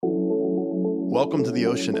Welcome to The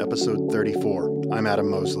Ocean, episode 34. I'm Adam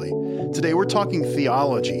Mosley. Today we're talking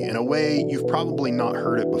theology in a way you've probably not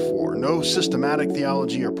heard it before. No systematic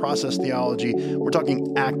theology or process theology. We're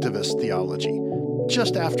talking activist theology.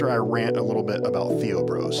 Just after I rant a little bit about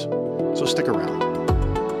Theobros. So stick around.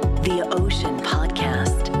 The Ocean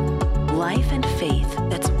Podcast. Life and faith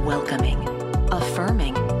that's welcoming,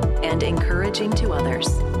 affirming, and encouraging to others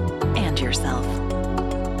and yourself.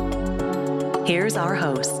 Here's our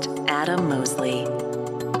host, Adam Mosley.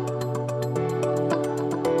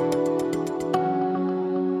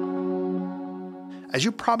 As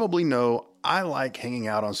you probably know, I like hanging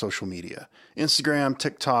out on social media. Instagram,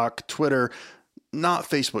 TikTok, Twitter, not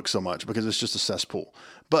Facebook so much because it's just a cesspool.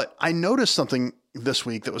 But I noticed something this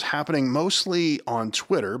week that was happening mostly on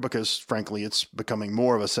Twitter because, frankly, it's becoming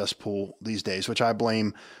more of a cesspool these days, which I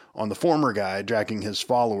blame on the former guy dragging his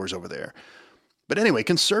followers over there. But anyway,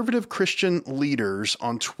 conservative Christian leaders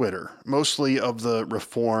on Twitter, mostly of the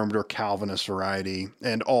Reformed or Calvinist variety,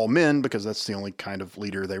 and all men, because that's the only kind of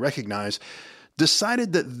leader they recognize,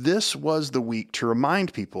 decided that this was the week to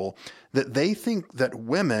remind people that they think that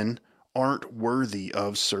women aren't worthy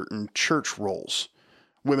of certain church roles.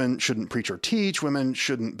 Women shouldn't preach or teach. Women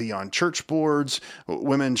shouldn't be on church boards.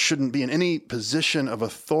 Women shouldn't be in any position of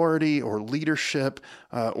authority or leadership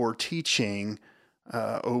or teaching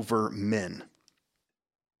over men.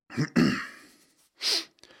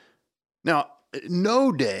 Now,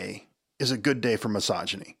 no day is a good day for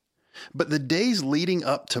misogyny, but the days leading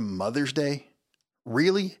up to Mother's Day,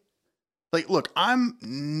 really? Like, look, I'm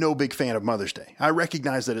no big fan of Mother's Day. I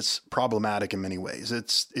recognize that it's problematic in many ways.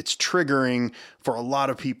 It's triggering for a lot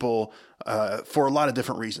of people for a lot of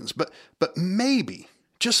different reasons. But maybe,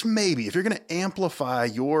 just maybe, if you're going to amplify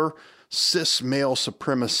your cis male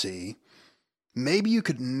supremacy, maybe you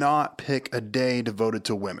could not pick a day devoted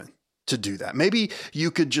to women to do that. Maybe you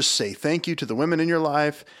could just say thank you to the women in your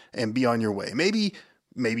life and be on your way. Maybe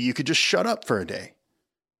you could just shut up for a day.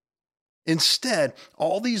 Instead,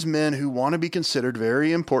 all these men who want to be considered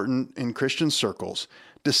very important in Christian circles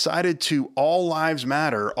decided to all lives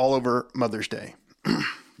matter all over Mother's Day.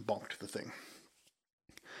 Bonked the thing.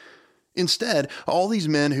 Instead, all these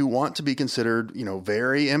men who want to be considered,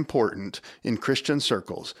 very important in Christian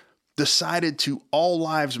circles decided to all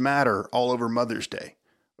lives matter all over Mother's Day,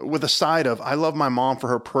 with a side of, I love my mom for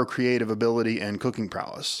her procreative ability and cooking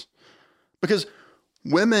prowess. Because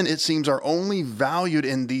women, it seems, are only valued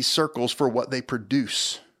in these circles for what they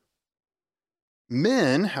produce.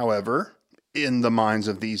 Men, however, in the minds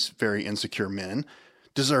of these very insecure men,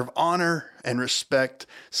 deserve honor and respect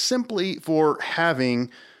simply for having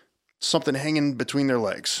something hanging between their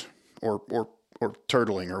legs or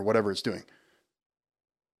turtling or whatever it's doing.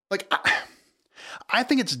 Like, I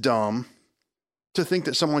think it's dumb to think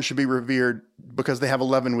that someone should be revered because they have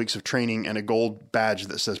 11 weeks of training and a gold badge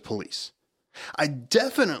that says police. I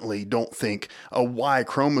definitely don't think a Y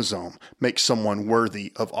chromosome makes someone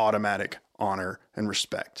worthy of automatic honor and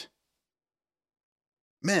respect.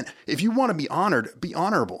 Man, if you want to be honored, be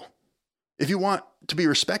honorable. If you want to be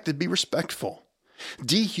respected, be respectful.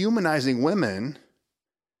 Dehumanizing women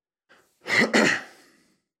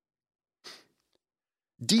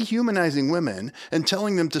and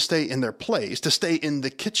telling them to stay in their place, to stay in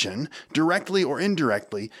the kitchen, directly or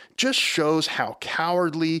indirectly, just shows how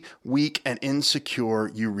cowardly, weak, and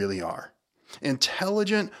insecure you really are.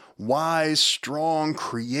 Intelligent, wise, strong,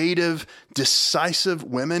 creative, decisive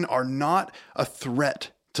women are not a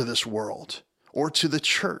threat to this world or to the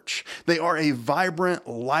church. They are a vibrant,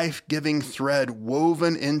 life-giving thread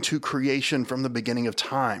woven into creation from the beginning of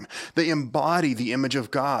time. They embody the image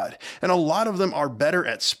of God. And a lot of them are better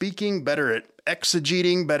at speaking, better at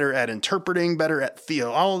exegeting, better at interpreting, better at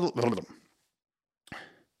theologizing.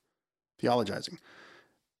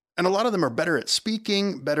 And a lot of them are better at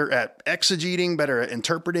speaking, better at exegeting, better at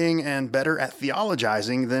interpreting, and better at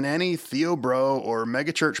theologizing than any theobro or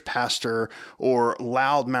megachurch pastor or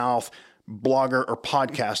loudmouth blogger or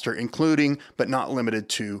podcaster, including but not limited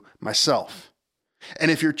to myself. And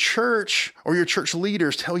if your church or your church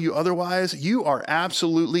leaders tell you otherwise, you are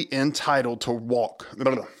absolutely entitled to walk.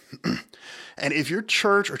 And if your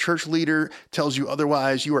church or church leader tells you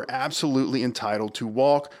otherwise, you are absolutely entitled to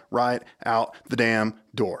walk right out the damn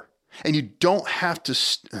door. And you don't have to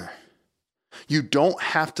stay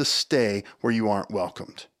where you aren't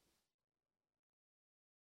welcomed.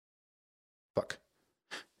 Fuck.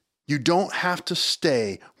 You don't have to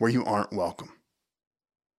stay where you aren't welcome.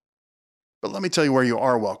 But let me tell you where you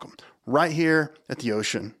are welcome. Right here at the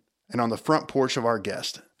ocean and on the front porch of our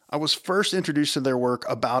guest. I was first introduced to their work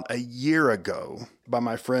about a year ago by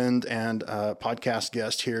my friend and podcast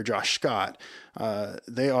guest here, Josh Scott.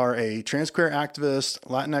 They are a trans queer activist,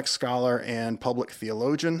 Latinx scholar, and public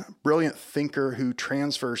theologian, brilliant thinker who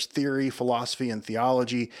transfers theory, philosophy, and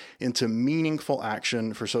theology into meaningful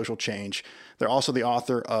action for social change. They're also the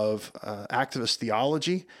author of Activist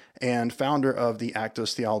Theology and founder of the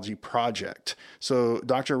Activist Theology Project. So,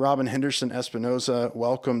 Dr. Robin Henderson Espinoza,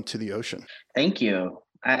 welcome to the ocean. Thank you.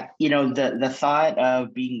 The thought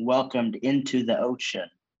of being welcomed into the ocean,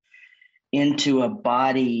 into a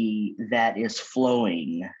body that is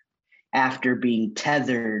flowing after being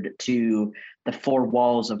tethered to the four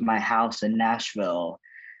walls of my house in Nashville,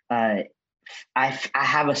 I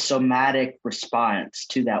have a somatic response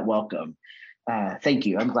to that welcome. Thank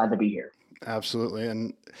you. I'm glad to be here. Absolutely.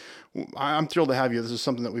 And I'm thrilled to have you. This is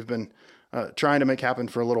something that we've been trying to make happen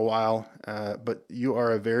for a little while, but you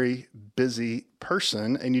are a very busy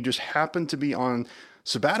person and you just happen to be on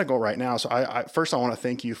sabbatical right now. So I first want to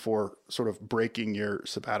thank you for sort of breaking your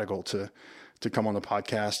sabbatical to come on the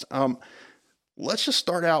podcast. Let's just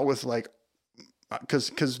start out with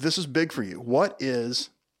because this is big for you. What is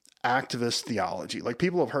activist theology? Like,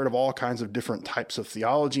 people have heard of all kinds of different types of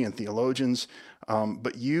theology and theologians,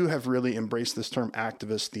 but you have really embraced this term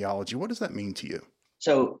activist theology. What does that mean to you?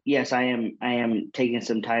 So yes, I am taking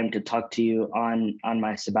some time to talk to you on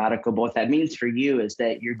my sabbatical. But what that means for you is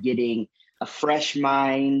that you're getting a fresh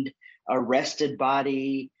mind, a rested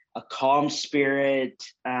body, a calm spirit,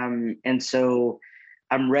 and so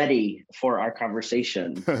I'm ready for our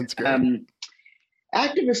conversation. That's great.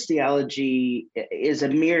 Activist theology is a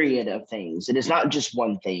myriad of things. It is not just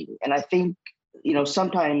one thing. And I think,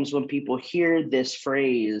 sometimes when people hear this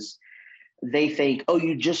phrase, they think, oh,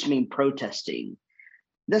 you just mean protesting.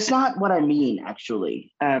 That's not what I mean,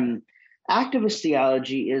 actually. Activist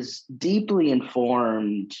theology is deeply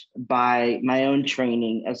informed by my own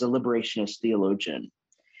training as a liberationist theologian,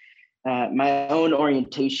 my own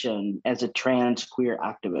orientation as a trans queer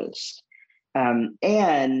activist,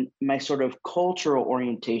 and my sort of cultural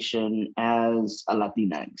orientation as a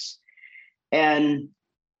Latinx. And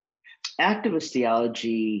activist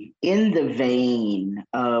theology, in the vein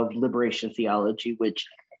of liberation theology, which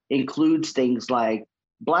includes things like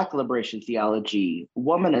Black liberation theology,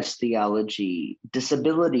 womanist theology,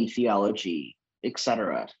 disability theology,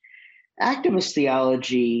 etc. Activist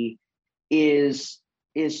theology is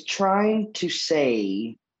trying to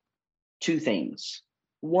say two things.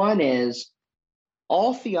 One is,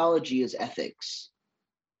 all theology is ethics.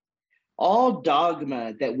 All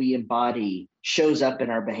dogma that we embody shows up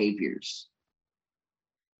in our behaviors.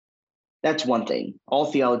 That's one thing. All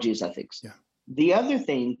theology is ethics. Yeah. The other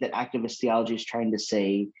thing that activist theology is trying to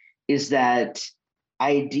say is that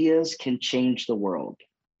ideas can change the world.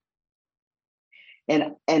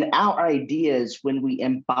 And our ideas, when we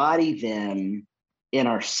embody them in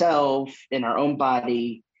ourselves, in our own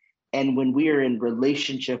body, and when we are in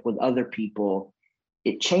relationship with other people,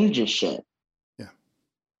 it changes shit.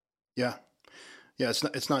 Yeah.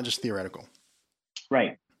 It's not just theoretical.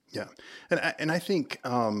 Right. Yeah. And I think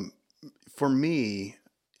for me,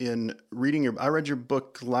 in reading I read your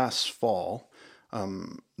book last fall.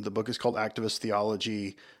 The book is called Activist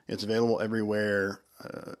Theology. It's available everywhere.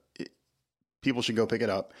 People should go pick it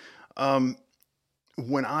up.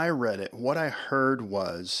 When I read it, what I heard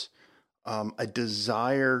was a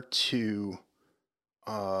desire to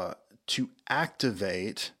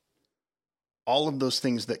activate all of those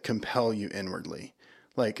things that compel you inwardly,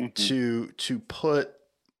 like to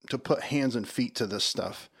put hands and feet to this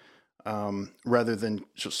stuff. Rather than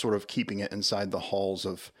just sort of keeping it inside the halls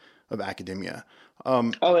of academia.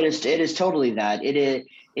 It is totally that.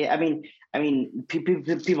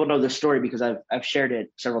 People know the story because I've shared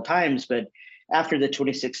it several times. But after the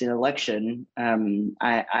 2016 election,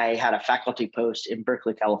 I had a faculty post in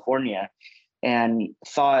Berkeley, California, and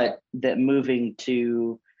thought that moving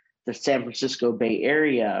to the San Francisco Bay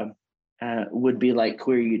Area would be like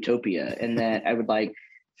queer utopia, and that I would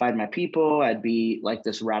find my people. I'd be like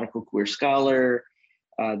this radical queer scholar,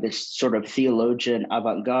 this sort of theologian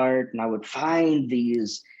avant-garde, and I would find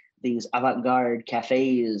these avant-garde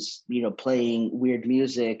cafes, playing weird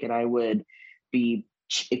music, and I would be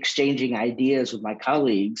exchanging ideas with my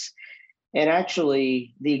colleagues. And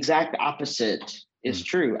actually, the exact opposite is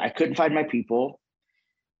true. I couldn't find my people.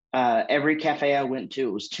 Every cafe I went to,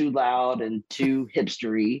 it was too loud and too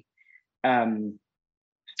hipstery.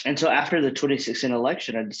 And so after the 2016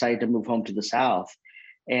 election, I decided to move home to the South.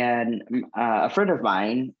 And a friend of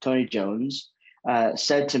mine, Tony Jones,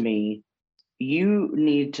 said to me, you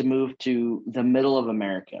need to move to the middle of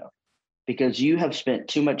America because you have spent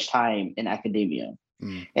too much time in academia.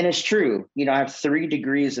 And it's true. I have 3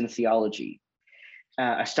 degrees in theology.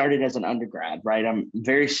 I started as an undergrad, right? I'm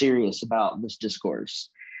very serious about this discourse,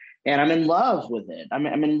 and I'm in love with it. I'm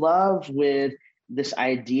in love with this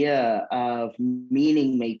idea of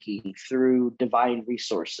meaning making through divine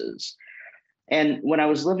resources. And when I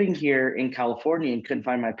was living here in California and couldn't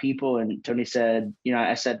find my people, and Tony said,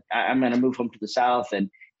 I said, I'm going to move home to the South. And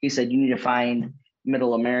he said, you need to find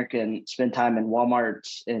middle America and spend time in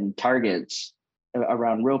Walmarts and Targets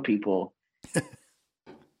around real people.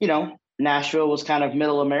 Nashville was kind of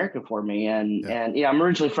middle America for me. And I'm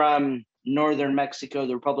originally from northern Mexico,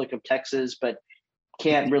 the Republic of Texas, but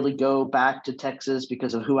can't really go back to Texas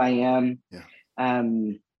because of who I am. Yeah.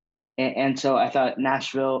 And so I thought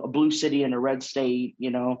Nashville, a blue city in a red state,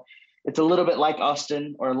 it's a little bit like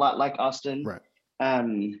Austin, or a lot like Austin, right.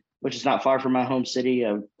 Which is not far from my home city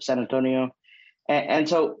of San Antonio. And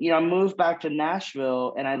so, I moved back to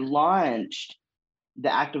Nashville and I launched the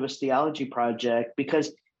Activist Theology Project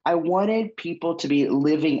because I wanted people to be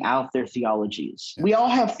living out their theologies. Yeah. We all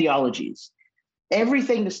have theologies.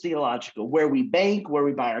 Everything is theological. Where we bank, where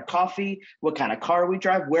we buy our coffee, what kind of car we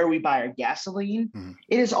drive, where we buy our gasoline. Mm-hmm.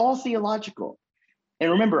 It is all theological.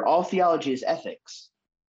 And remember, all theology is ethics.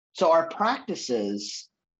 So our practices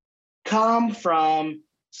come from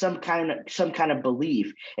some kind of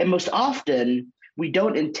belief. And most often, we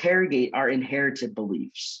don't interrogate our inherited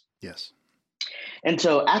beliefs. Yes. And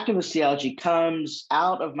so activist theology comes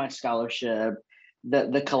out of my scholarship.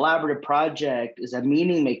 The collaborative project is a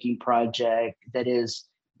meaning-making project that is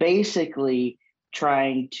basically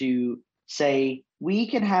trying to say we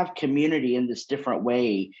can have community in this different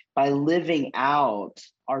way by living out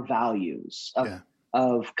our values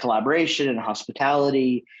of collaboration and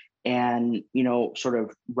hospitality and, sort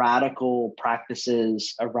of radical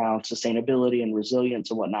practices around sustainability and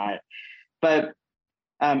resilience and whatnot. But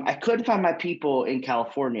I couldn't find my people in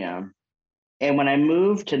California. And when I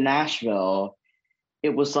moved to Nashville,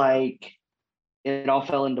 it was like it all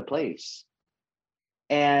fell into place.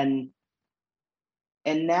 And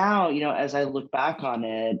now, as I look back on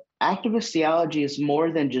it, activist theology is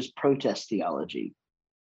more than just protest theology.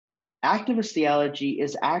 Activist theology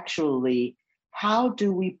is actually, how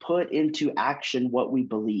do we put into action what we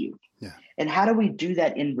believe? Yeah. And how do we do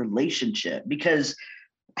that in relationship? Because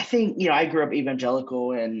I think, I grew up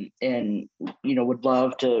evangelical and would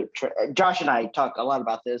love to, Josh and I talk a lot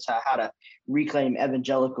about this, how to reclaim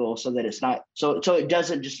evangelical so that it's not, so it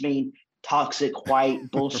doesn't just mean toxic white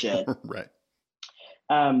bullshit. Right.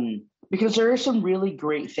 Because there are some really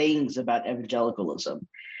great things about evangelicalism.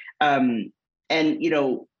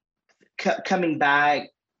 Coming back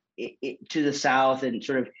to the South and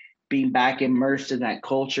sort of being back immersed in that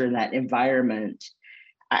culture and that environment,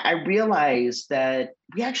 I realized that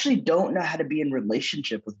we actually don't know how to be in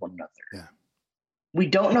relationship with one another. Yeah. We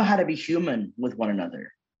don't know how to be human with one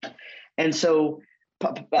another. And so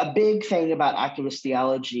a big thing about activist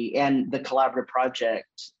theology and the collaborative project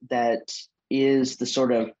that is the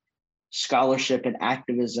sort of scholarship and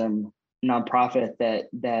activism nonprofit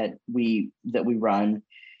that we run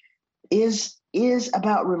is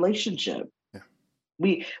about relationship.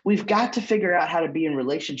 We've got to figure out how to be in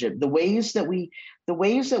relationship. The ways that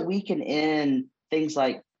we can end things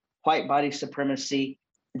like white body supremacy,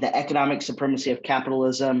 the economic supremacy of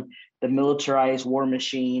capitalism, the militarized war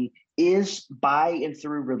machine is by and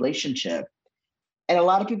through relationship. And a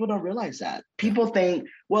lot of people don't realize that. People think,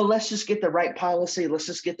 well, let's just get the right policy. Let's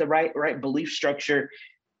just get the right belief structure.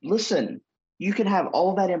 Listen, you can have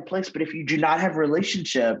all that in place, but if you do not have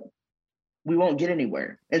relationship, we won't get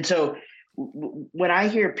anywhere. And so when I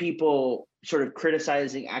hear people sort of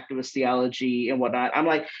criticizing activist theology and whatnot, I'm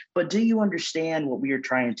like, but do you understand what we are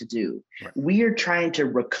trying to do? Right. We are trying to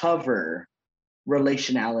recover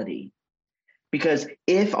relationality. Because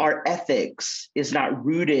if our ethics is not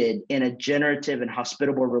rooted in a generative and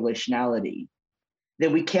hospitable relationality,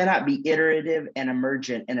 then we cannot be iterative and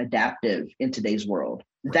emergent and adaptive in today's world.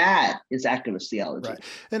 Right. That is activist theology.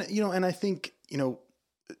 Right. And I think,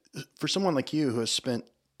 for someone like you who has spent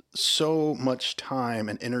so much time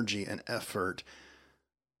and energy and effort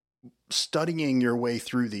studying your way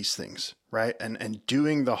through these things, right? And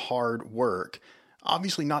doing the hard work,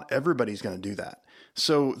 obviously not everybody's going to do that.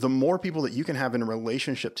 So the more people that you can have in a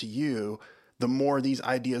relationship to you, the more these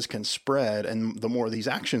ideas can spread and the more these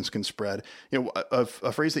actions can spread. A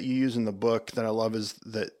phrase that you use in the book that I love is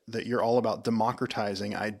that you're all about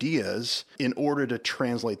democratizing ideas in order to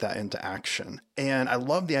translate that into action. And I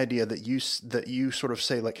love the idea that you sort of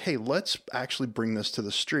say like, hey, let's actually bring this to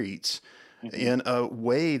the streets in a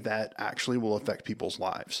way that actually will affect people's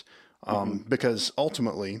lives. Because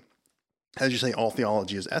ultimately, as you say, all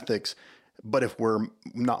theology is ethics. But if we're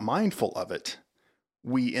not mindful of it,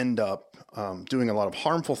 we end up doing a lot of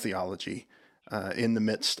harmful theology in the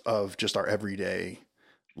midst of just our everyday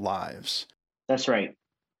lives. That's right.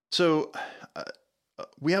 So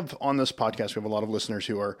we have on this podcast, we have a lot of listeners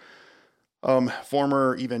who are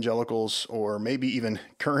former evangelicals, or maybe even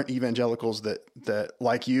current evangelicals that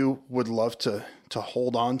like you would love to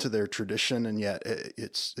hold on to their tradition, and yet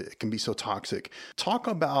it can be so toxic. Talk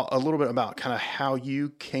about a little bit about kind of how you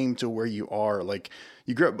came to where you are. Like,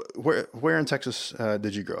 you grew up where in Texas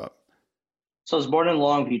did you grow up? So I was born in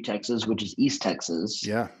Longview, Texas, which is East Texas.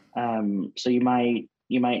 Yeah. So you might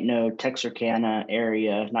know Texarkana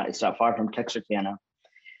area. It's not far from Texarkana.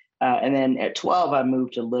 And then at 12, I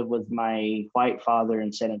moved to live with my white father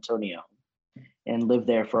in San Antonio and lived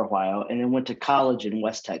there for a while, and then went to college in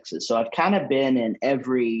West Texas. So I've kind of been in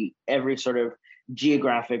every sort of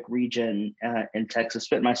geographic region in Texas.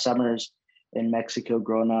 Spent my summers in Mexico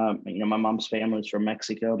growing up. My mom's family was from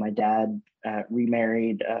Mexico. My dad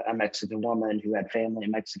remarried a Mexican woman who had family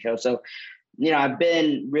in Mexico. So, I've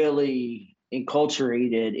been really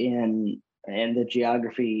enculturated in the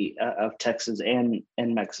geography of Texas and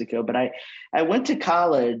Mexico. But I went to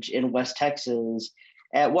college in West Texas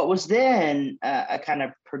at what was then a kind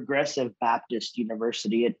of progressive Baptist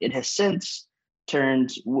university. It has since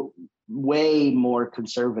turned way more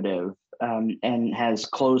conservative and has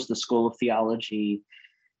closed the School of Theology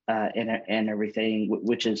and everything,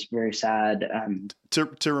 which is very sad.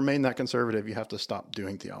 To remain that conservative, you have to stop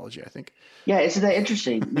doing theology, I think. Yeah, isn't that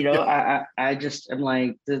interesting? I just am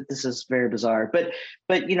like, this is very bizarre. But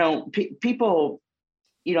people,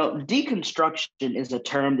 deconstruction is a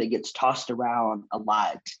term that gets tossed around a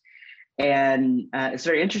lot. And it's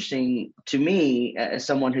very interesting to me, as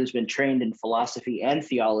someone who's been trained in philosophy and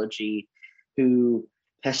theology, who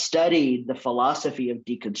has studied the philosophy of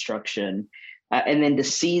deconstruction, and then to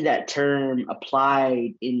see that term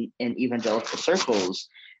applied in evangelical circles.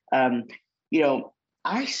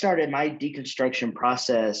 I started my deconstruction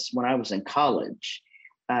process when I was in college,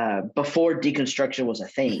 before deconstruction was a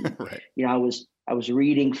thing. Right. I was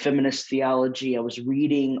reading feminist theology. I was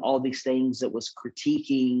reading all these things that was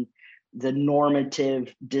critiquing the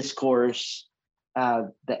normative discourse,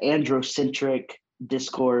 the androcentric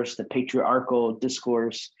discourse, the patriarchal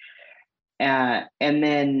discourse. And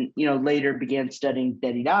then, later began studying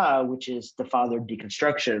Derrida, which is the father of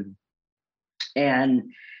deconstruction.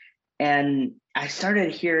 And I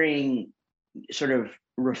started hearing sort of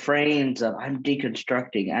refrains of I'm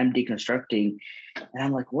deconstructing. And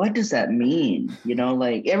I'm like, what does that mean?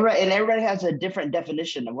 Everybody has a different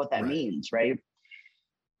definition of what that means, right?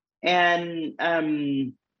 And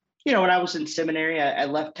when I was in seminary, I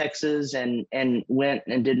left Texas and went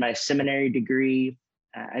and did my seminary degree.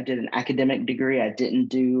 I did an academic degree. I didn't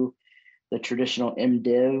do the traditional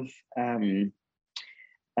MDiv.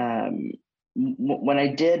 When I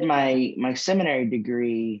did my seminary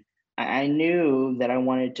degree, I knew that I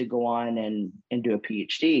wanted to go on and do a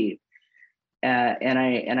PhD, and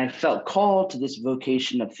I felt called to this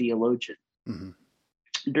vocation of theologian. Mm-hmm.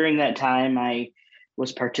 During that time, I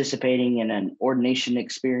was participating in an ordination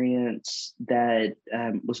experience that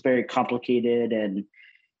was very complicated and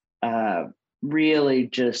really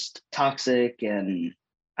just toxic and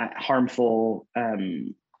harmful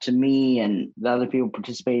to me and the other people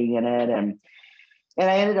participating in it. And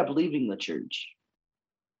I ended up leaving the church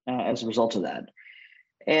as a result of that.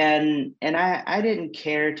 And I didn't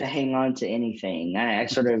care to hang on to anything. I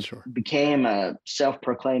sort of became a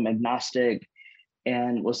self-proclaimed agnostic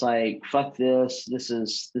and was like, fuck this. This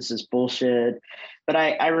is bullshit. But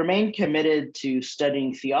I remained committed to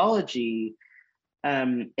studying theology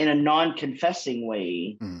in a non-confessing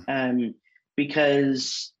way,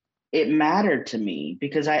 because it mattered to me,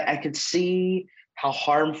 because I could see how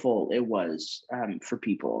harmful it was for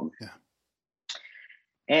people. Yeah.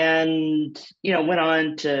 And, went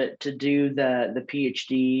on to do the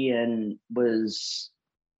PhD and was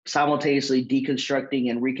simultaneously deconstructing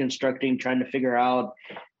and reconstructing, trying to figure out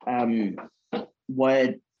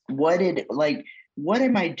what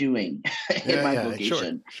am I doing in my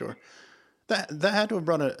vocation? Sure. That had to have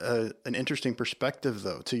brought an interesting perspective,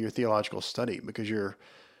 though, to your theological study, because you're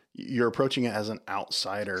approaching it as an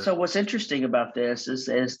outsider. So what's interesting about this is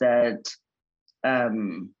that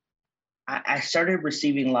I started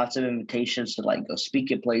receiving lots of invitations to go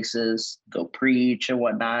speak at places, go preach and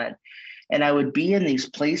whatnot. And I would be in these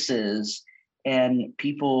places and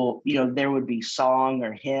people, there would be song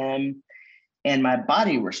or hymn and my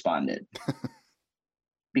body responded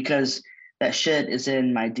because that shit is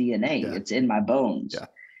in my DNA. Yeah. It's in my bones. Yeah.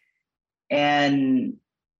 And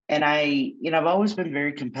And I've always been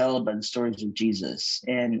very compelled by the stories of Jesus,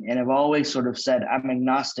 and I've always sort of said I'm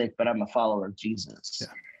agnostic, but I'm a follower of Jesus. Yeah.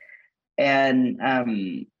 And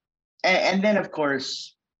then of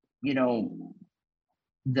course, the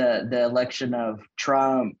election of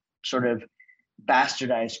Trump sort of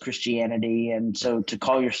bastardized Christianity, and so to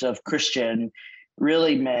call yourself Christian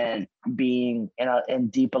really meant being in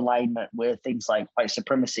deep alignment with things like white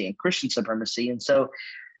supremacy and Christian supremacy. And so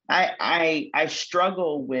I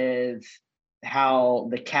struggle with how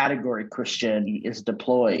the category Christian is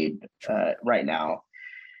deployed right now.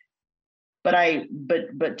 But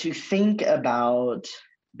to think about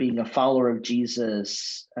being a follower of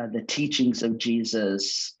Jesus, the teachings of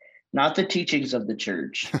Jesus, not the teachings of the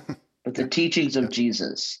church, but the teachings of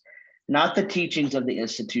Jesus, not the teachings of the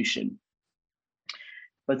institution,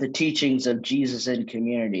 but the teachings of Jesus in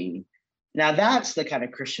community. Now that's the kind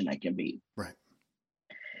of Christian I can be. Right.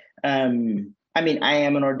 I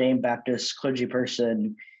am an ordained Baptist clergy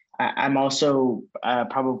person. I'm also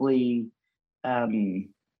probably, I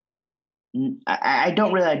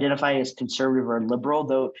don't really identify as conservative or liberal,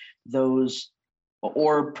 though those,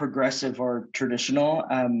 or progressive or traditional.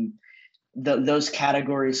 Those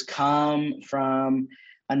categories come from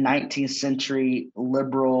a 19th century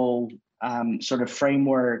liberal sort of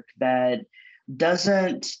framework that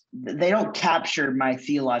they don't capture my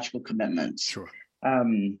theological commitments. Sure.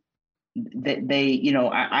 I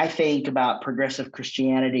think about progressive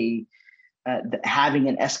Christianity having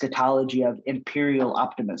an eschatology of imperial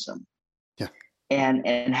optimism. Yeah.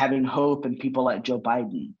 And having hope in people like Joe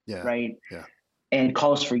Biden. Yeah. Right. Yeah. And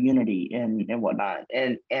calls for unity and whatnot.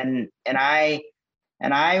 And I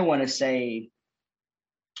want to say,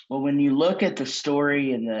 well, when you look at the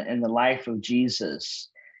story and the life of Jesus,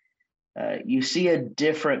 you see a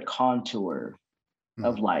different contour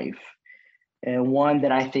of life, and one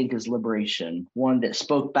that I think is liberation, one that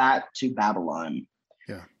spoke back to Babylon.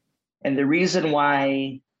 Yeah. And the reason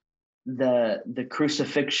why the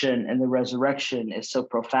crucifixion and the resurrection is so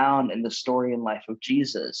profound in the story and life of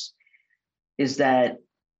Jesus is that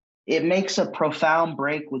it makes a profound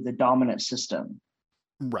break with the dominant system.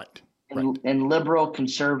 Right. And liberal,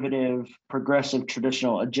 conservative, progressive,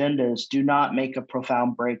 traditional agendas do not make a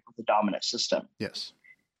profound break with the dominant system. Yes.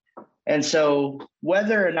 And so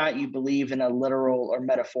whether or not you believe in a literal or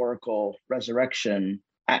metaphorical resurrection,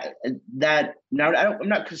 I'm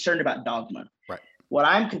not concerned about dogma. Right. What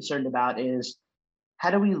I'm concerned about is,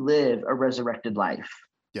 how do we live a resurrected life?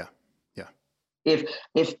 Yeah. Yeah.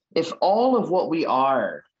 If all of what we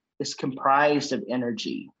are is comprised of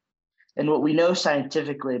energy, and what we know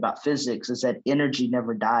scientifically about physics is that energy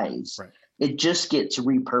never dies. Right. It just gets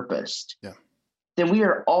repurposed. Yeah. Then we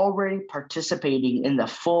are already participating in the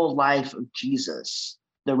full life of Jesus,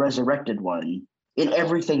 the resurrected one, in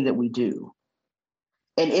everything that we do.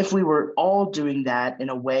 And if we were all doing that in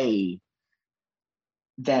a way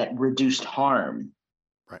that reduced harm,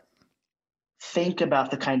 right, think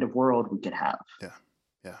about the kind of world we could have. Yeah.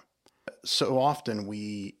 Yeah. So often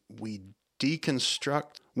we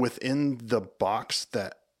deconstruct within the box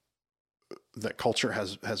that culture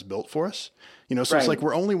has built for us, so right. It's like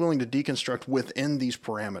we're only willing to deconstruct within these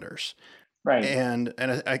parameters, right? And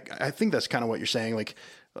I think that's kind of what you're saying, like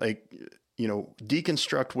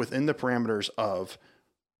deconstruct within the parameters of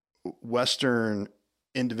Western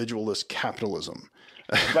individualist capitalism,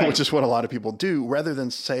 right. Which is what a lot of people do, rather than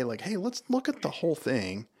say like, hey, let's look at the whole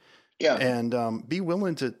thing, yeah, and be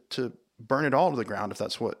willing to burn it all to the ground if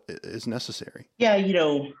that's what is necessary. Yeah,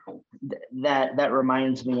 that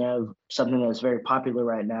reminds me of something that's very popular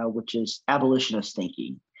right now, which is abolitionist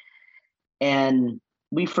thinking. And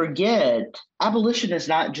we forget abolition is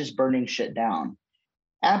not just burning shit down.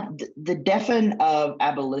 The definition of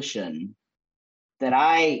abolition that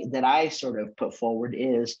I sort of put forward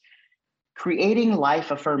is creating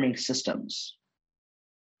life-affirming systems.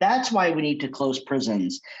 That's why we need to close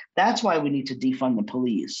prisons. That's why we need to defund the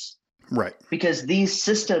police. Right. Because these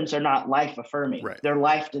systems are not life-affirming. Right. They're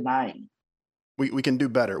life-denying. We can do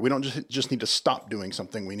better. We don't just need to stop doing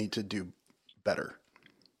something. We need to do better.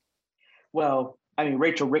 Well, I mean,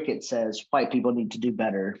 Rachel Ricketts says white people need to do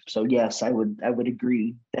better. So yes, I would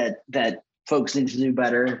agree that folks need to do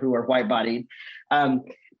better who are white-bodied. But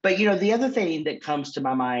the other thing that comes to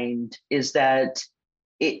my mind is that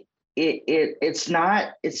it's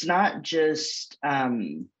not just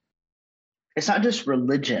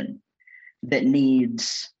religion that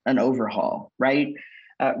needs an overhaul, right?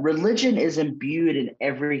 Religion is imbued in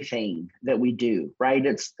everything that we do, right?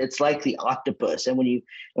 It's like the octopus, and when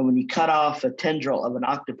you cut off a tendril of an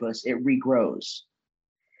octopus, it regrows.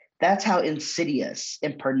 That's how insidious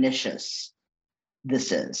and pernicious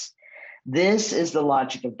this is. This is the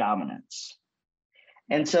logic of dominance.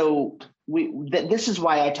 And so this is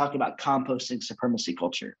why I talk about composting supremacy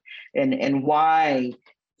culture, and why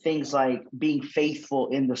things like being faithful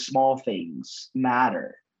in the small things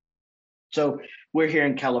matter. So we're here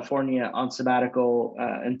in California on sabbatical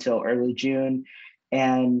until early June,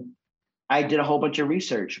 and I did a whole bunch of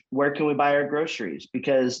research. Where can we buy our groceries?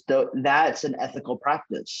 Because that's an ethical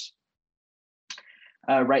practice.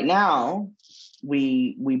 Right now,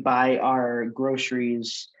 we buy our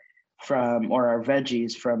groceries from, or our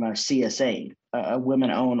veggies from, a CSA, a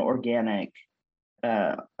women-owned organic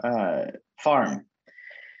farm.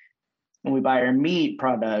 And we buy our meat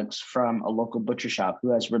products from a local butcher shop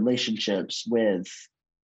who has relationships with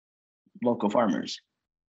local farmers.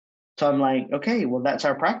 So I'm like, okay, well, that's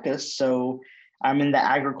our practice. So I'm in the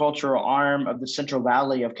agricultural arm of the Central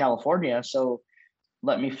Valley of California. So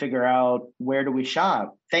let me figure out, where do we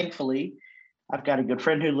shop? Thankfully, I've got a good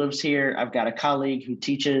friend who lives here. I've got a colleague who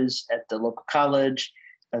teaches at the local college,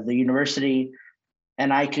 at the university,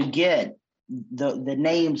 and I could get the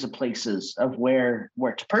names of places of where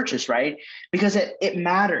to purchase, right? Because it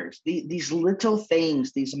matters. These little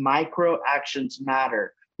things, these micro actions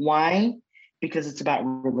matter. Why? Because it's about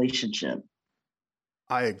relationship.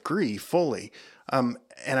 I agree fully. And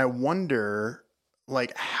I wonder,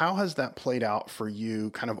 like, how has that played out for you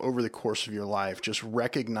kind of over the course of your life, just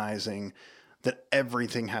recognizing that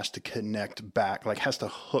everything has to connect back, like has to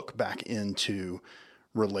hook back into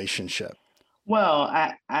relationship? Well,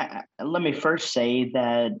 I let me first say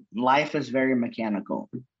that life is very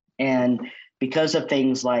mechanical. And because of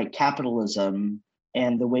things like capitalism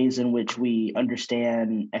and the ways in which we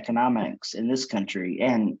understand economics in this country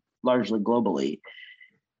and largely globally,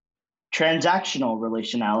 transactional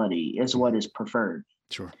relationality is what is preferred.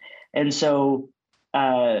 Sure. And so,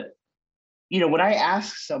 when I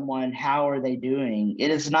ask someone how are they doing,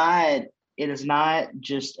 it is not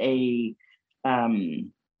just a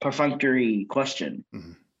perfunctory question.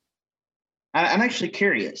 Mm-hmm. I'm actually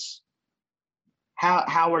curious.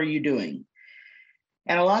 How are you doing?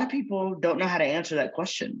 And a lot of people don't know how to answer that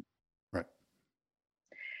question. Right.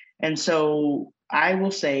 And so I will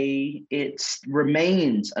say it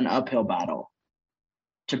remains an uphill battle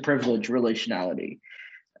to privilege relationality.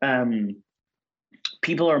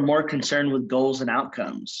 People are more concerned with goals and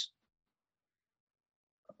outcomes.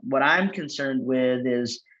 What I'm concerned with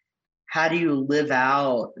is, how do you live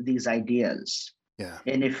out these ideas? Yeah.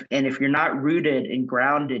 And if you're not rooted and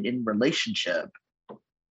grounded in relationship,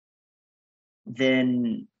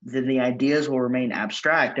 then the ideas will remain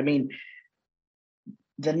abstract. I mean,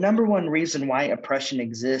 the number one reason why oppression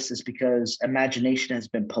exists is because imagination has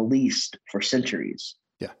been policed for centuries.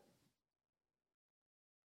 Yeah.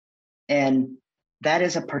 And that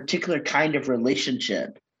is a particular kind of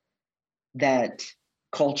relationship that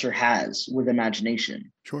culture has with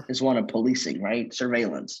imagination. Sure. Is one of policing, right?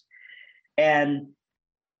 Surveillance. And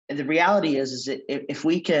the reality is that if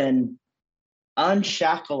we can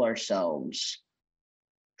unshackle ourselves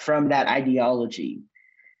from that ideology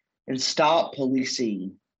and stop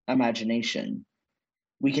policing imagination,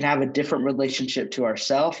 we can have a different relationship to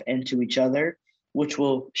ourselves and to each other, which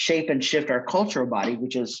will shape and shift our cultural body,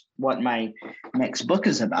 which is what my next book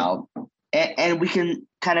is about. And we can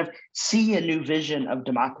kind of see a new vision of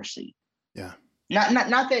democracy. Yeah. Not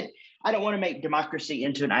that I don't want to make democracy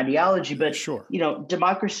into an ideology, but sure.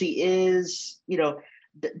 Democracy is,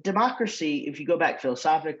 democracy, if you go back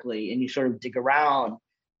philosophically and you sort of dig around,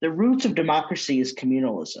 the roots of democracy is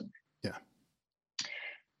communalism. Yeah.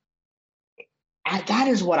 That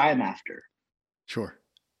is what I'm after. Sure.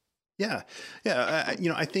 Yeah. Yeah.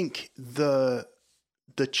 I think the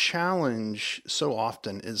challenge so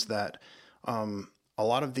often is that a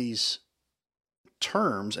lot of these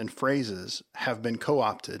terms and phrases have been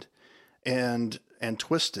co-opted and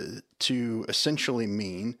twisted to essentially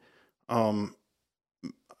mean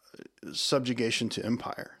subjugation to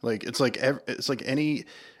empire. Like it's like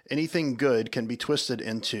anything good can be twisted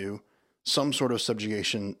into some sort of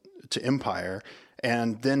subjugation to empire.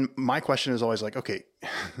 And then my question is always like, okay,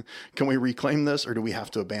 can we reclaim this, or do we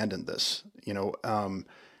have to abandon this?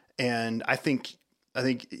 And I think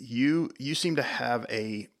you seem to have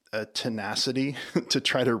a tenacity to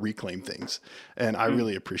try to reclaim things. And I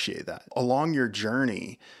really appreciate that. Along your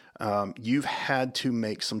journey, you've had to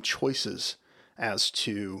make some choices as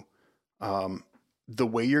to the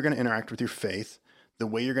way you're going to interact with your faith, the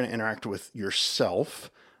way you're going to interact with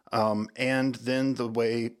yourself, and then the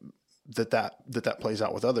way that plays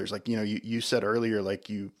out with others. Like, you said earlier, like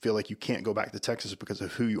you feel like you can't go back to Texas because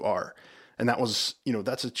of who you are. And that was,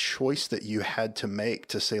 that's a choice that you had to make,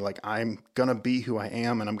 to say, like, I'm going to be who I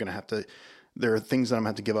am, and I'm going to have to there are things that I'm gonna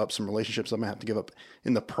have to give up, some relationships I'm gonna have to give up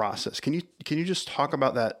in the process. Can you just talk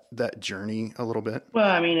about that journey a little bit? Well,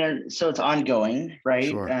 I mean, so it's ongoing, right?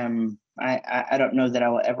 Sure. I don't know that I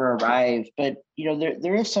will ever arrive, but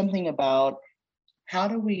there is something about how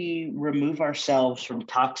do we remove ourselves from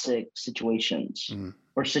toxic situations Mm,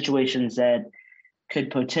 or situations that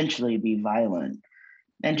could potentially be violent.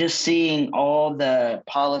 And just seeing all the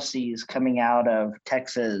policies coming out of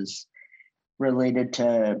Texas related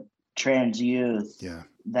to trans youth, yeah.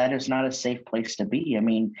 that is not a safe place to be. I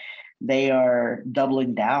mean, they are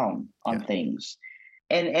doubling down on Yeah. things.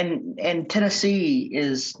 And Tennessee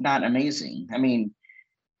is not amazing. I mean,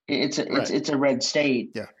 Right. it's a red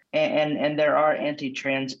state. Yeah. And there are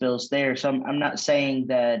anti-trans bills there. So I'm not saying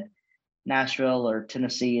that Nashville or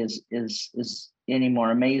Tennessee is any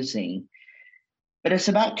more amazing, but it's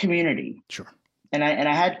about community. Sure. And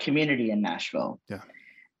I had community in Nashville. Yeah.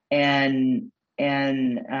 And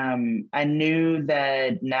I knew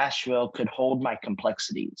that Nashville could hold my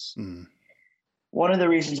complexities. Mm, One of the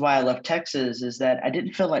reasons why I left Texas is that I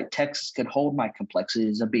didn't feel like Texas could hold my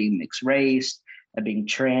complexities of being mixed race, of being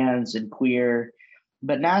trans and queer,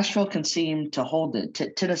 but Nashville can seem to hold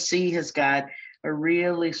it. Tennessee has got a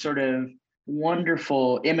really sort of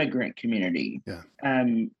wonderful immigrant community, yeah.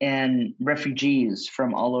 and refugees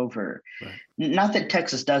from all over. Right. Not that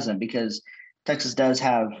Texas doesn't, because Texas does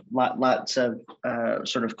have lots of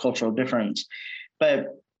sort of cultural difference.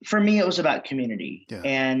 But for me, it was about community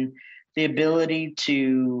and the ability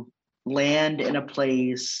to land in a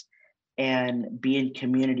place and be in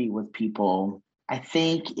community with people. I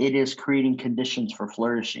think it is creating conditions for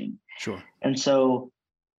flourishing. Sure. And so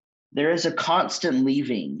there is a constant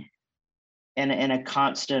leaving and a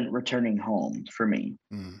constant returning home for me.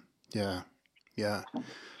 Mm, yeah. Yeah.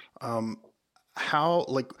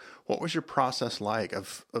 What was your process like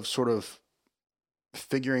of sort of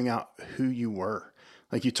figuring out who you were?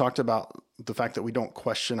 Like you talked about the fact that we don't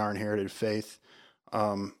question our inherited faith.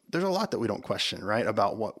 There's a lot that we don't question, right?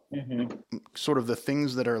 About what sort of the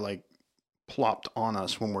things that are like plopped on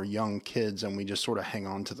us when we're young kids and we just sort of hang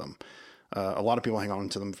on to them. A lot of people hang on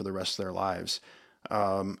to them for the rest of their lives.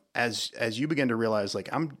 As you begin to realize, like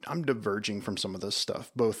I'm diverging from some of this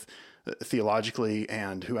stuff, both theologically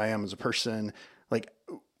and who I am as a person, like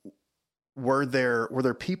were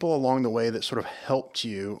there people along the way that sort of helped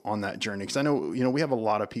you on that journey? Because I know, we have a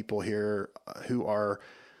lot of people here who are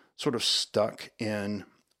sort of stuck in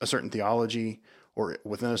a certain theology or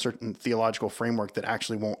within a certain theological framework that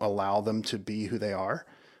actually won't allow them to be who they are.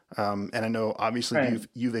 And I know obviously Right.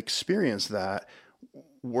 you've experienced that.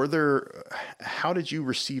 How did you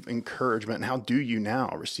receive encouragement, and how do you now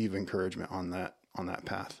receive encouragement on that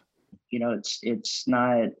path?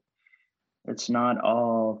 It's not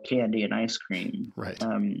all candy and ice cream. Right.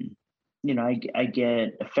 I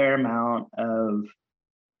get a fair amount of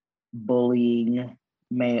bullying,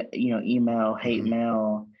 email, hate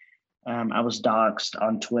mail. I was doxxed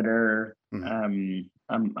on Twitter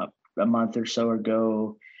a month or so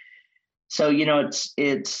ago. So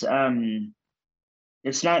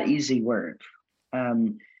it's not easy work,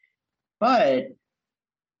 but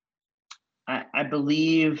I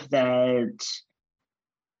believe that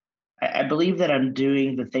I'm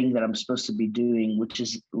doing the thing that I'm supposed to be doing, which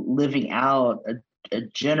is living out a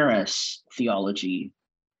generous theology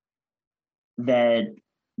that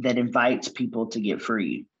invites people to get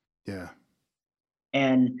free. Yeah.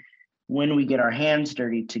 And when we get our hands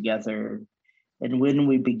dirty together, and when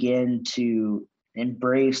we begin to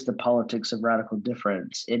embrace the politics of radical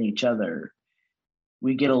difference in each other,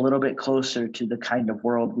 we get a little bit closer to the kind of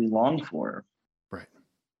world we long for. Right.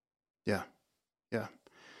 Yeah. Yeah.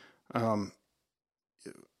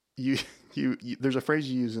 You there's a phrase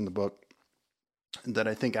you use in the book that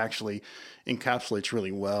I think actually encapsulates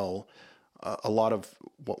really well a lot of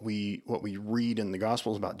what we read in the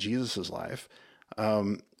Gospels about Jesus's life.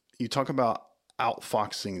 You talk about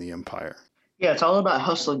outfoxing the empire. Yeah, it's all about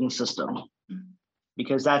hustling the system,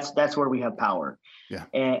 because that's where we have power. Yeah.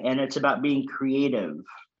 And it's about being creative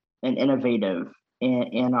and innovative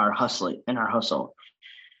in our hustling, in our hustle.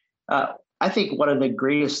 I think one of the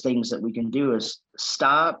greatest things that we can do is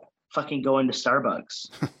stop fucking going to Starbucks.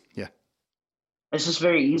 Yeah. It's just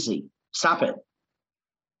very easy. Stop it.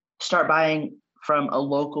 Start buying from a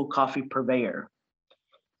local coffee purveyor.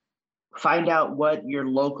 Find out what your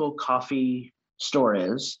local coffee store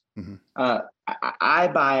is. I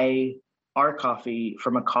buy our coffee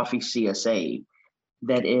from a coffee CSA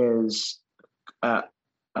that is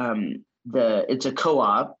it's a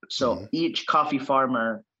co-op. So each coffee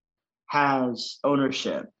farmer has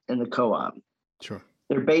ownership in the co-op. Sure.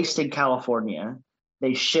 They're based in California.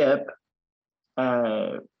 They ship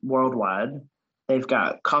worldwide. They've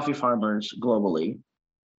got coffee farmers globally.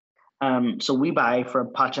 So we buy from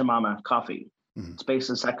Pachamama Coffee. It's based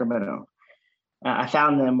in Sacramento. I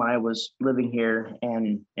found them when I was living here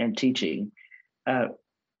and teaching. And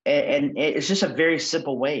it's just a very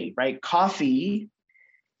simple way, right? Coffee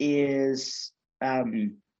is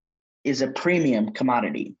a premium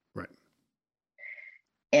commodity. Right.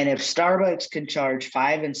 And if Starbucks can charge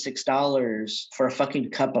 $5 and $6 for a fucking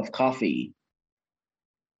cup of coffee,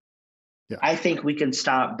 I think we can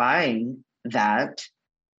stop buying that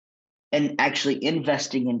and actually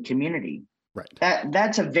investing in community. Right.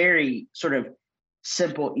 That's a very sort of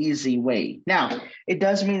simple, easy way. Now, it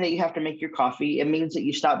does mean that you have to make your coffee. It means that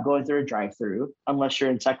you stop going through a drive-through, unless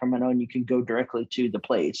you're in Sacramento and you can go directly to the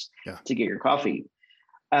place to get your coffee.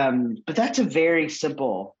 But that's a very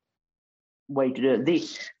simple way to do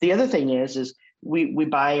it. The other thing is we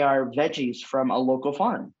buy our veggies from a local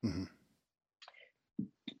farm.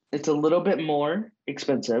 It's a little bit more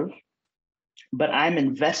expensive, but I'm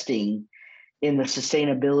investing in the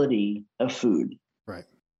sustainability of food. Right.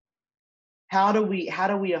 How do we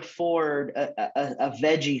afford a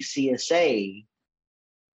veggie CSA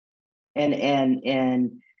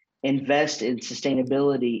and invest in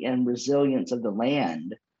sustainability and resilience of the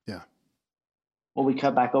land? Yeah. Well, we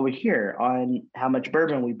cut back over here on how much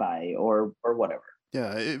bourbon we buy or whatever.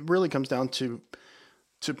 Yeah, it really comes down to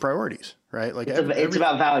priorities, right? Like it's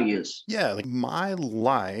about values. Yeah, like my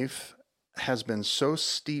life has been so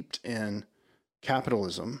steeped in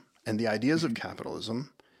capitalism and the ideas of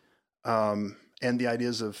capitalism, and the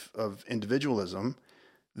ideas of individualism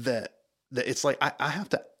that it's like I have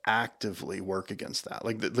to actively work against that.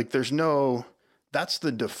 Like there's no, that's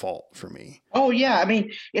the default for me. Oh yeah, I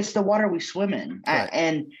mean it's the water we swim in, right.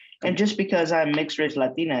 And just because I'm mixed race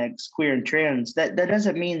Latinx, queer, and trans, that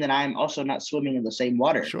doesn't mean that I'm also not swimming in the same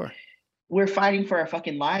water. Sure. We're fighting for our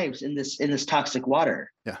fucking lives in this toxic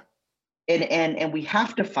water. Yeah. And we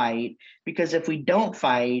have to fight, because if we don't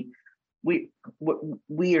fight, we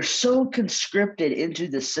are so conscripted into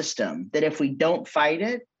the system that if we don't fight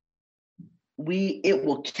it, it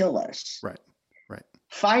will kill us. Right. Right.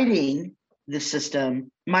 Fighting the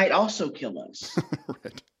system might also kill us.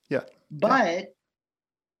 Right. Yeah. But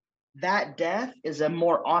that death is a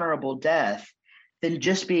more honorable death than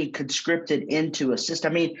just being conscripted into a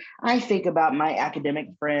system. I mean, I think about my academic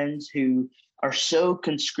friends who are so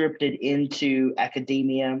conscripted into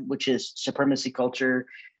academia, which is supremacy culture,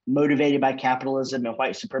 motivated by capitalism and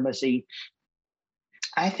white supremacy.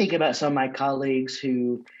 I think about some of my colleagues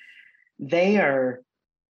who they are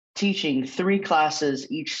teaching 3 classes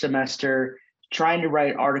each semester, trying to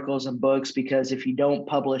write articles and books because if you don't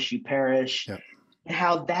publish, you perish. Yep. And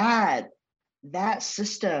how that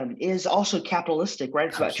system is also capitalistic, right?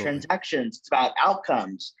 It's about transactions, it's about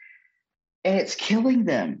outcomes, and it's killing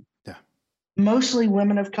them. Yeah. Mostly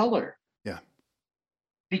women of color. Yeah.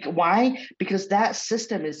 Why? Because that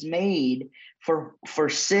system is made for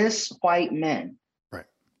cis white men. Right.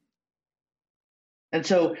 And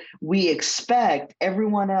so we expect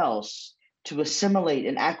everyone else to assimilate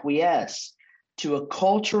and acquiesce to a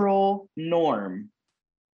cultural norm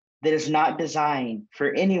that is not designed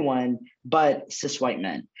for anyone but cis white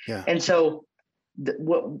men. Yeah. And so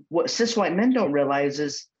what cis white men don't realize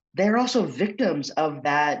is they're also victims of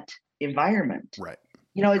that environment. Right.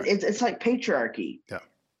 You know, it's like patriarchy. Yeah.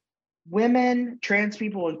 Women, trans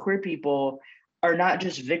people, and queer people are not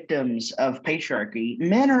just victims of patriarchy.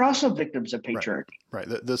 Men are also victims of patriarchy. Right.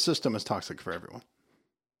 The system is toxic for everyone.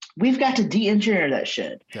 We've got to de-engineer that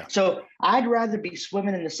shit. Yeah. So I'd rather be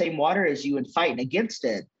swimming in the same water as you and fighting against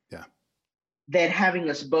it. Yeah. Than having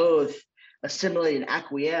us both assimilate and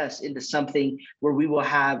acquiesce into something where we will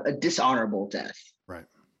have a dishonorable death. Right.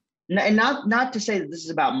 And not to say that this is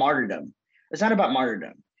about martyrdom. It's not about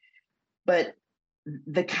martyrdom. But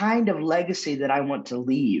the kind of legacy that I want to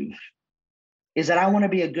leave is that I want to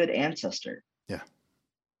be a good ancestor. Yeah.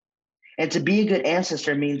 And to be a good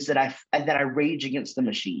ancestor means that I rage against the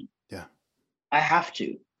machine. Yeah. I have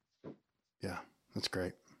to. Yeah, that's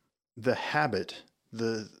great. The habit,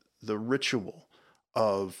 the ritual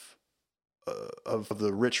of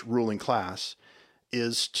the rich ruling class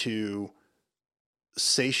is to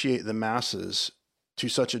satiate the masses to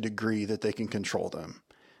such a degree that they can control them.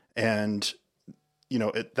 And, you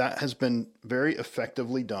know, that has been very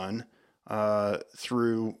effectively done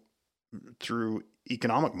through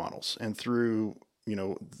economic models and through, you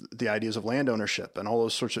know, the ideas of land ownership and all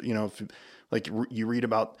those sorts of, you know, like you read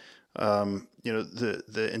about, you know,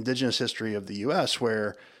 the indigenous history of the U.S.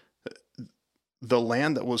 where the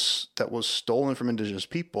land that was stolen from indigenous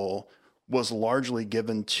people was largely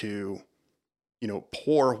given to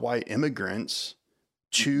poor white immigrants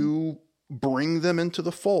to bring them into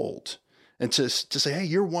the fold and to say, hey,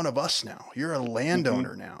 you're one of us now. You're a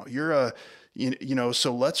landowner now. You're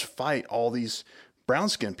so let's fight all these brown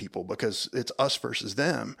skinned people because it's us versus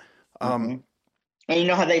them. And you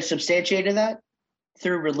know how they substantiated that?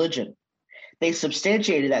 Through religion. They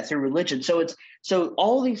substantiated that through religion. So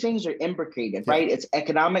all these things are imbricated, right? It's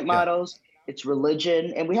economic models, it's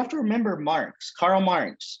religion. And we have to remember Karl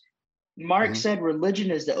Marx. Marx said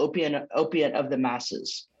religion is the opiate of the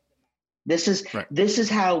masses. This is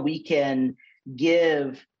how we can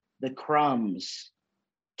give the crumbs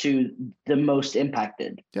to the most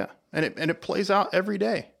impacted. Yeah. And it plays out every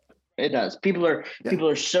day. It does. People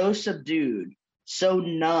are so subdued, so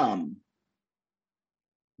numb,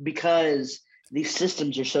 because these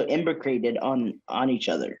systems are so imbricated on each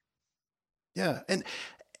other. Yeah.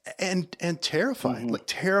 And terrified, like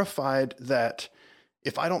terrified that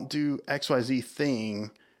if I don't do XYZ thing,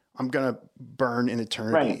 I'm going to burn in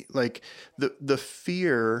eternity. Right. Like the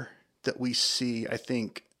fear that we see, I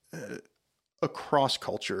think, across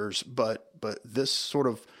cultures, but this sort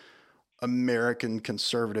of American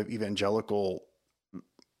conservative evangelical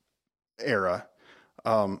era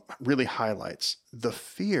really highlights the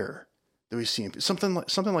fear that we see. Something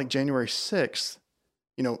like January 6th,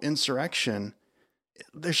 insurrection.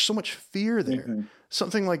 There's so much fear there.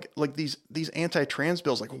 Something like these anti-trans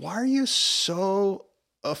bills. Like, why are you so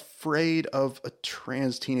afraid of a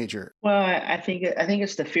trans teenager? Well, I think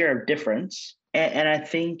it's the fear of difference, and I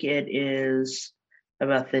think it is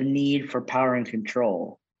about the need for power and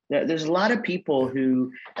control. There's a lot of people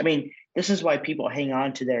who, this is why people hang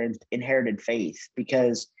on to their inherited faith,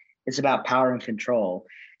 because it's about power and control.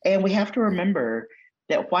 And we have to remember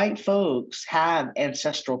that white folks have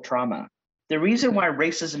ancestral trauma. The reason why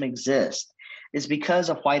racism exists is because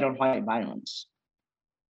of white on white violence.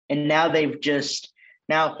 And now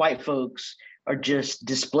white folks are just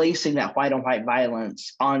displacing that white on white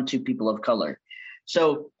violence onto people of color.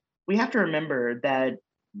 So we have to remember that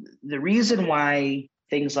the reason why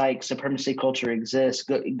things like supremacy culture exists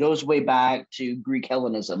goes way back to Greek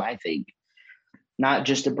Hellenism, I think, not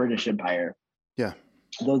just the British Empire. Yeah.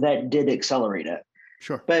 Though that did accelerate it.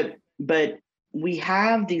 Sure. But we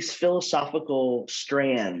have these philosophical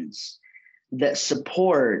strands that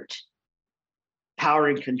support power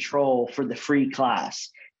and control for the free class.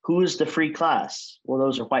 Who is the free class? Well,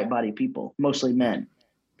 those are white body people, mostly men.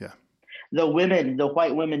 Yeah. The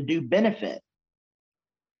white women do benefit.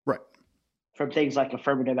 Right. From things like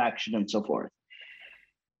affirmative action and so forth.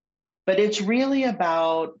 But it's really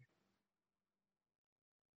about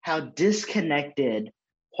how disconnected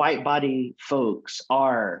white body folks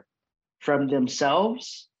are from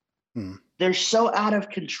themselves. They're so out of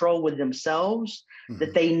control with themselves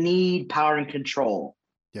that they need power and control.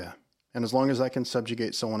 Yeah. And as long as I can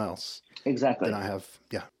subjugate someone else, exactly, then I have,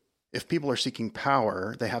 if people are seeking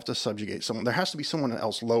power, they have to subjugate someone. There has to be someone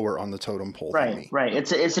else lower on the totem pole than me. Right.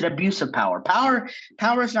 It's an abuse of power. Power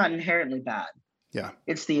is not inherently bad. Yeah.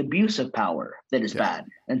 It's the abuse of power that is bad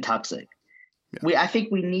and toxic. Yeah. I think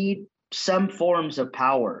we need some forms of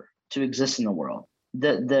power to exist in the world.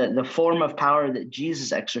 The form of power that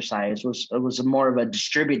Jesus exercised was more of a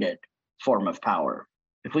distributed form of power.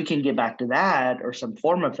 If we can get back to that, or some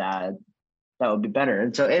form of that, that would be better.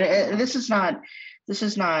 And so, and this is not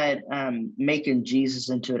making Jesus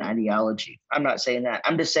into an ideology. I'm not saying that.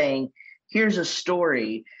 I'm just saying here's a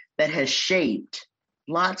story that has shaped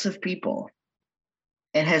lots of people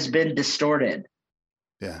and has been distorted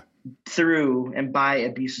through and by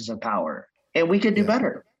abuses of power. And we could do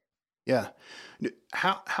better. Yeah.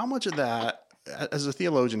 How much of that, as a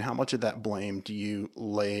theologian, how much of that blame do you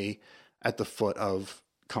lay at the foot of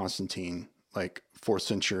Constantine, like 4th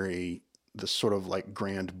century, this sort of like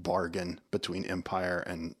grand bargain between empire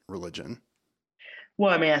and religion?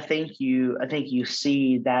 Well, I think you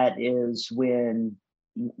see that is when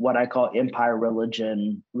what I call empire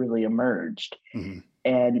religion really emerged.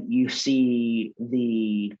 And you see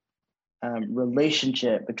the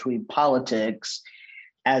relationship between politics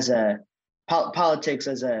as a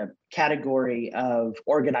category of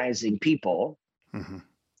organizing people,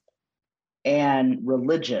 and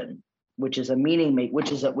religion, which is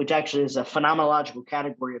which actually is a phenomenological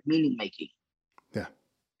category of meaning making. Yeah.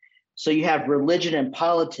 So you have religion and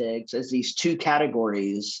politics as these two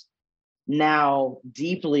categories, now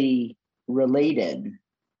deeply related.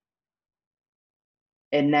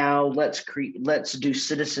 And now let's do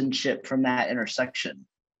citizenship from that intersection.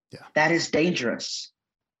 Yeah. That is dangerous.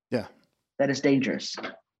 Yeah. That is dangerous.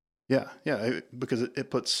 Yeah. Yeah. Because it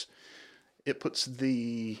puts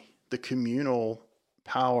the communal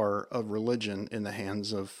power of religion in the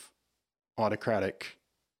hands of autocratic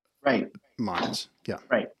Right. minds. Yeah.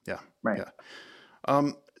 Right. Yeah. Right.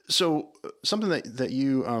 Yeah. So something that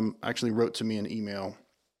you actually wrote to me in email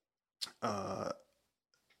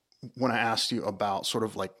when I asked you about sort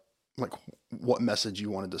of like what message you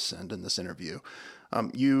wanted to send in this interview,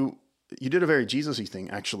 you did a very Jesus-y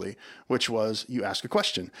thing actually, which was you ask a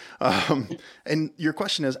question, and your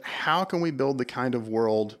question is, how can we build the kind of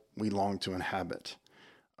world we long to inhabit?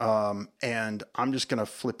 And I'm just going to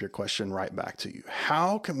flip your question right back to you.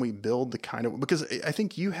 How can we build the kind of, because I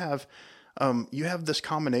think you have this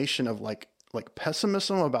combination of like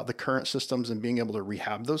pessimism about the current systems and being able to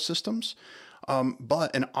rehab those systems,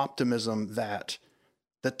 but an optimism that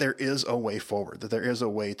there is a way forward, that there is a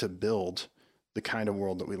way to build the kind of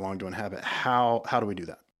world that we long to inhabit. How do we do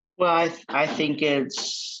that? Well, I think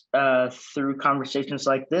it's through conversations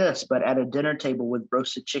like this, but at a dinner table with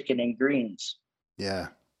roasted chicken and greens. Yeah.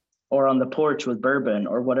 Or on the porch with bourbon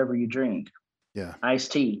or whatever you drink. Yeah.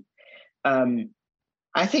 Iced tea.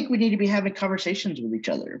 I think we need to be having conversations with each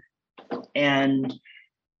other. And,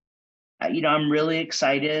 I'm really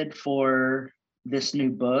excited for this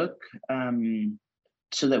new book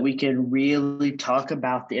so that we can really talk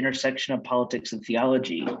about the intersection of politics and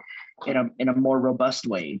theology in a more robust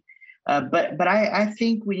way. But I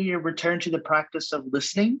think we need to return to the practice of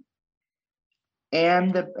listening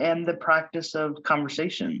and the practice of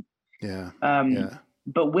conversation. Yeah.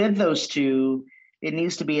 But with those two, it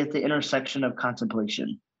needs to be at the intersection of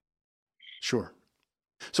contemplation. Sure.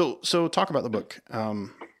 So talk about the book.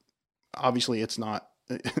 Obviously it's not,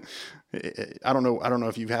 I don't know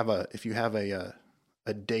if you have a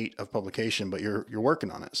date of publication, but you're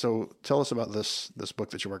working on it. So tell us about this book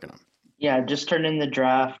that you're working on. Yeah, I just turned in the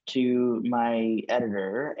draft to my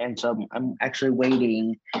editor. And so I'm actually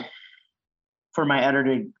waiting for my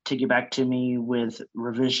editor to get back to me with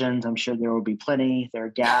revisions. I'm sure there will be plenty. There are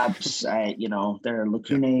gaps. There are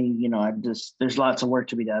lacunae. There's lots of work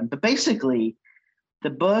to be done. But basically,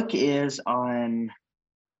 the book is on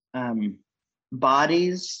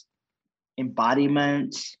bodies,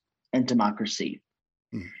 embodiments, and democracy.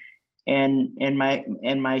 And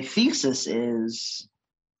my thesis is,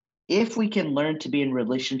 if we can learn to be in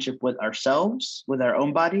relationship with ourselves, with our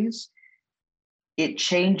own bodies, it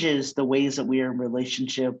changes the ways that we are in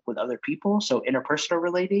relationship with other people. So interpersonal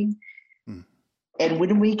relating. And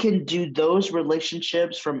when we can do those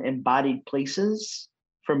relationships from embodied places,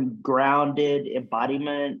 from grounded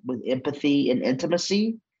embodiment with empathy and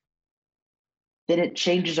intimacy, then it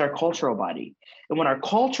changes our cultural body. And when our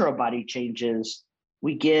cultural body changes,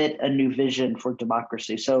 we get a new vision for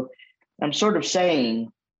democracy. So I'm sort of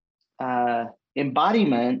saying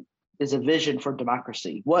embodiment is a vision for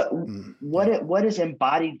democracy. What does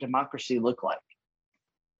embodied democracy look like?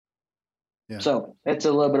 Yeah. So it's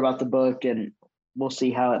a little bit about the book, and we'll see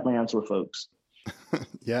how it lands with folks.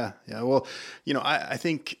 Yeah. Well, I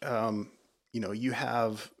think you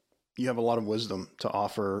have a lot of wisdom to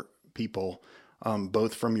offer people,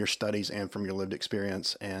 both from your studies and from your lived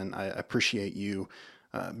experience, and I appreciate you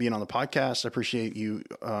being on the podcast. I appreciate you,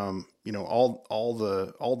 all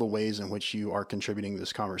the ways in which you are contributing to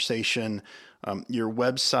this conversation. Your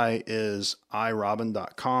website is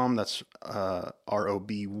irobin.com. That's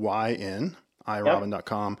ROBYN,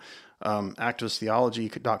 irobin.com.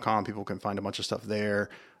 Activisttheology.com. People can find a bunch of stuff there.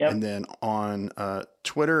 Yep. And then on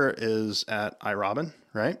Twitter is at irobin,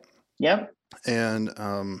 right? Yep. And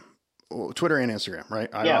Twitter and Instagram,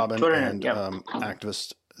 right? irobin and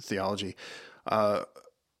Activist Theology.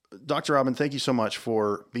 Dr. Robin, thank you so much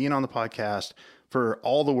for being on the podcast, for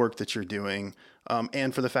all the work that you're doing,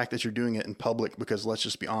 and for the fact that you're doing it in public, because let's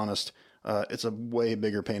just be honest, it's a way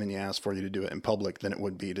bigger pain in the ass for you to do it in public than it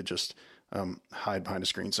would be to just hide behind a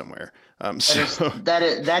screen somewhere.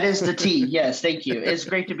 That is the tea. Yes, thank you. It's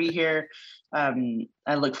great to be here.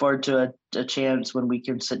 I look forward to a chance when we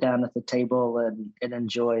can sit down at the table and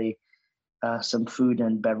enjoy some food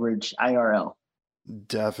and beverage IRL.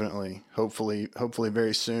 Definitely. Hopefully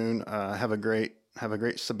very soon. Have a great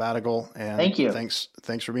sabbatical, and thank you. Thanks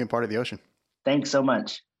for being part of the ocean. Thanks so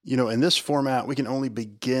much. In this format, we can only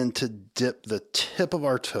begin to dip the tip of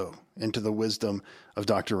our toe into the wisdom of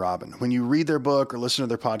Dr. Robin. When you read their book or listen to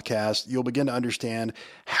their podcast, you'll begin to understand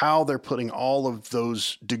how they're putting all of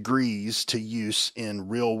those degrees to use in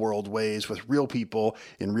real world ways with real people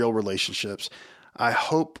in real relationships. I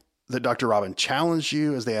hope that Dr. Robin challenged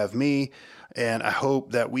you as they have me, and I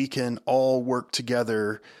hope that we can all work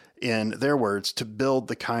together, in their words, to build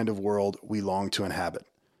the kind of world we long to inhabit.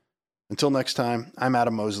 Until next time, I'm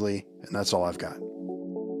Adam Mosley, and that's all I've got.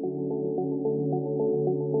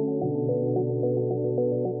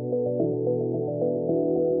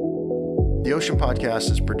 The The Ocean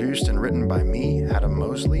Podcast is produced and written by me, Adam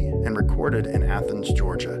Mosley, and recorded in Athens,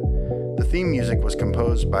 Georgia. The theme music was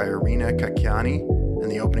composed by Irina Kakiani,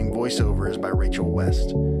 and the opening voiceover is by Rachel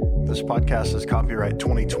West. This podcast is copyright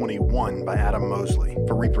 2021 by Adam Mosley.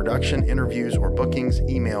 For reproduction, interviews, or bookings,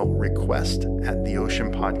 email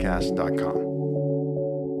request@theoceanpodcast.com.